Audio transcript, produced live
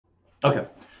Okay,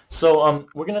 so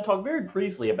we're going to talk very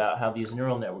briefly about how these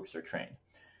neural networks are trained.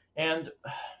 And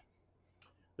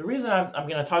the reason I'm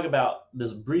going to talk about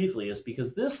this briefly is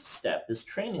because this step, this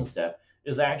training step,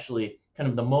 is actually kind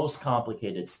of the most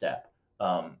complicated step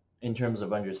in terms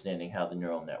of understanding how the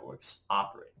neural networks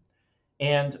operate.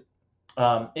 And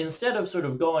instead of sort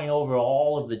of going over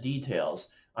all of the details,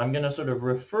 I'm going to sort of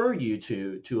refer you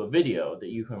to a video that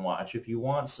you can watch if you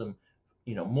want some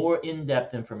more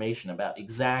in-depth information about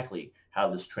exactly how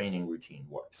this training routine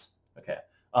works. Okay,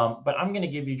 but I'm going to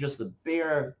give you just the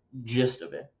bare gist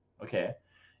of it. Okay,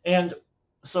 and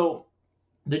so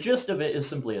the gist of it is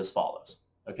simply as follows.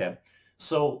 Okay,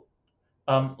 so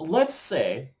let's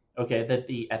say that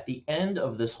at the end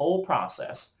of this whole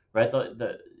process, right,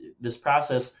 this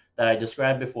process that I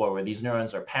described before, where these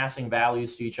neurons are passing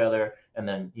values to each other and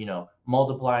then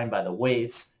multiplying by the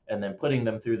weights and then putting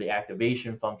them through the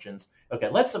activation functions. Okay,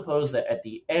 let's suppose that at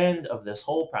the end of this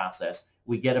whole process,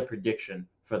 we get a prediction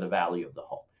for the value of the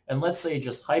home. And let's say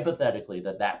just hypothetically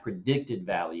that predicted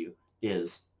value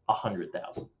is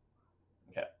 100,000.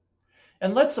 Okay.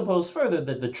 And let's suppose further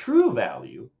that the true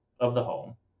value of the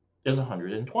home is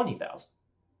 120,000.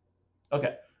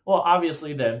 Okay. Well,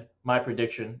 obviously then my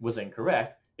prediction was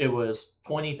incorrect. It was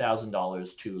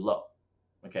 $20,000 too low.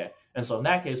 Okay. And so in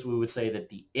that case, we would say that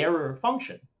the error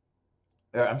function,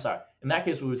 in that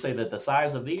case, we would say that the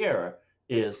size of the error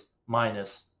is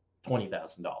minus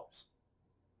 $20,000.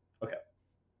 Okay.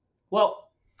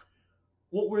 Well,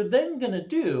 what we're then going to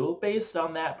do based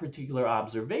on that particular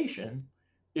observation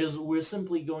is we're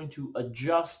simply going to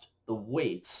adjust the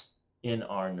weights in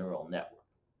our neural network.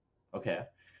 Okay.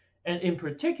 And in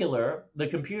particular, the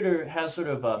computer has sort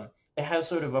of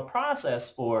a process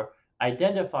for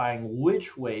identifying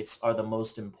which weights are the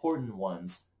most important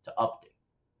ones to update.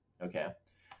 Okay.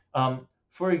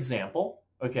 For example,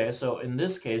 okay, so in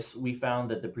this case, we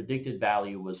found that the predicted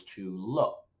value was too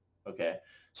low. Okay.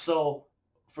 So,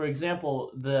 for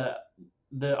example, the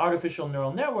artificial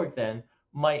neural network then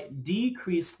might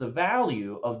decrease the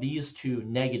value of these two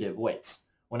negative weights.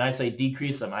 When I say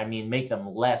decrease them, I mean make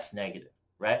them less negative,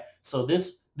 right? So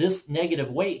this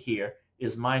negative weight here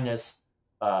is minus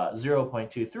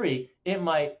 0.23. It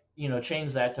might,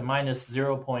 change that to minus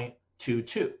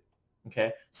 0.22.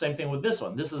 Okay, same thing with this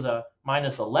one. This is a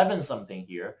minus 11 something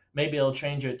here. Maybe it'll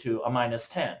change it to a minus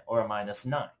 10 or a minus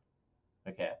 9.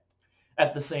 Okay.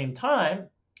 At the same time,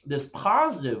 this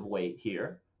positive weight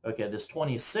here, okay, this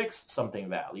 26 something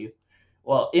value,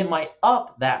 well, it might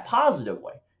up that positive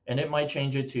weight, and it might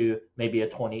change it to maybe a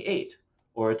 28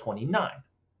 or a 29.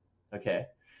 Okay.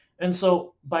 And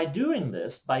so by doing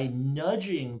this, by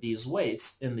nudging these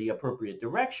weights in the appropriate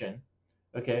direction,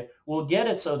 okay, we'll get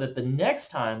it so that the next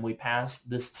time we pass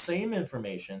this same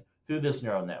information through this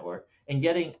neural network and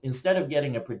instead of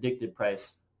getting a predicted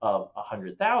price of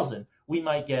 100,000, we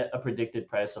might get a predicted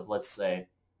price of, let's say,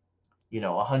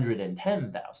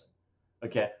 110,000.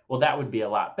 Okay, well, that would be a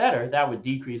lot better. That would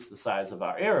decrease the size of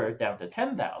our error down to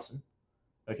 10,000.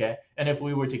 Okay, and if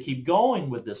we were to keep going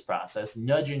with this process,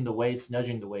 nudging the weights,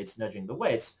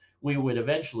 we would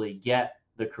eventually get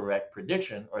the correct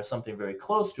prediction or something very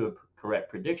close to a correct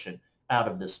prediction out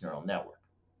of this neural network.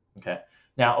 Okay.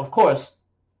 Now, of course,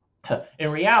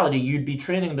 in reality, you'd be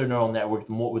training the neural network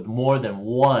with more than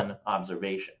one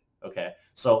observation. Okay.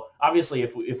 So obviously,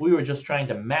 if we were just trying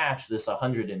to match this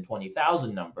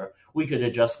 120,000 number, we could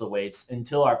adjust the weights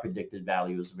until our predicted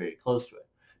value is very close to it.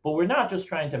 But we're not just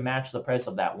trying to match the price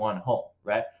of that one home,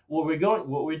 right? What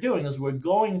we're doing is we're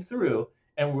going through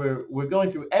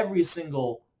every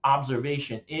single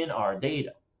observation in our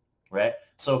data, right?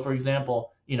 So, for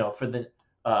example,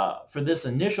 for this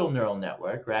initial neural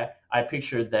network, right, I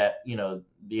pictured that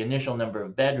the initial number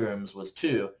of bedrooms was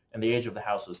 2 and the age of the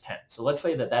house was 10. So let's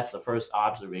say that that's the first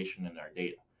observation in our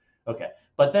data. Okay,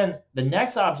 but then the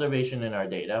next observation in our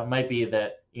data might be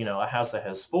that a house that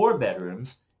has 4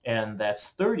 bedrooms and that's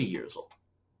 30 years old.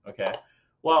 Okay,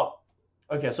 well,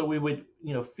 okay, so we would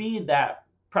feed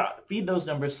those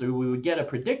numbers through. We would get a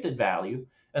predicted value.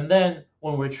 And then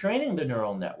when we're training the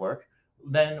neural network,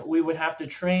 then we would have to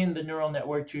train the neural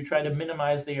network to try to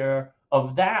minimize the error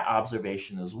of that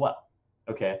observation as well.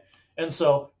 Okay. And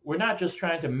so we're not just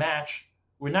trying to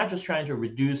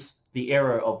reduce the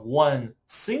error of one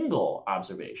single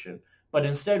observation, but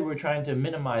instead we're trying to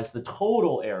minimize the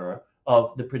total error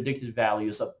of the predicted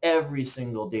values of every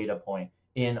single data point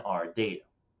in our data.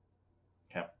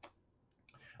 Okay.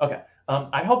 Okay.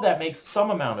 I hope that makes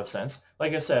some amount of sense.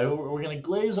 Like I said, we're going to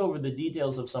glaze over the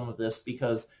details of some of this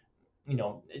because,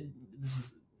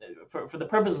 for the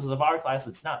purposes of our class,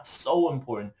 it's not so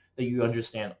important that you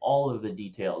understand all of the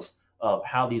details of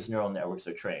how these neural networks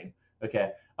are trained.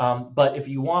 Okay. But if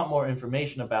you want more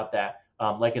information about that,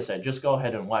 like I said, just go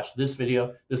ahead and watch this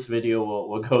video. This video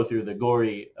will go through the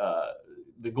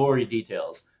gory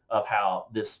details of how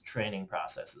this training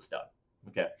process is done.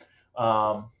 Okay.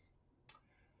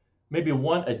 Maybe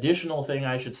one additional thing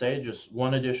I should say, just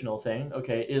one additional thing,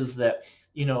 okay, is that,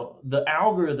 the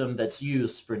algorithm that's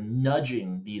used for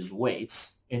nudging these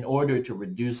weights in order to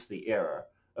reduce the error,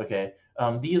 okay,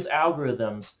 these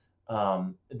algorithms,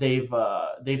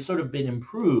 they've sort of been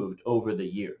improved over the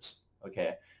years,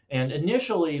 okay? And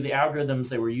initially, the algorithms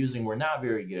they were using were not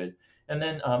very good. And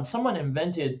then someone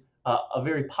invented a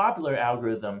very popular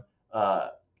algorithm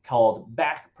called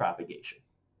backpropagation,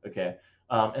 okay?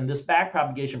 And this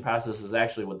backpropagation process is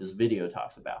actually what this video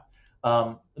talks about.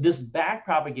 This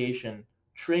backpropagation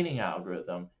training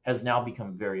algorithm has now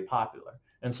become very popular.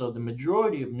 And so the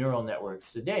majority of neural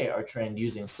networks today are trained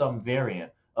using some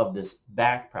variant of this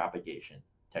backpropagation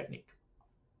technique.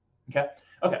 Okay?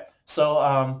 Okay,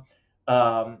 so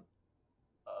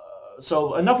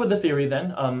so enough with the theory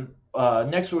then.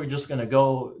 Next we're just going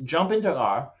to jump into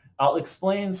R. I'll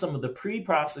explain some of the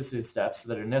pre-processing steps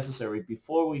that are necessary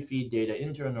before we feed data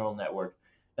into a neural network,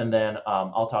 and then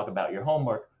I'll talk about your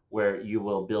homework where you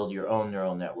will build your own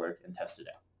neural network and test it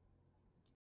out.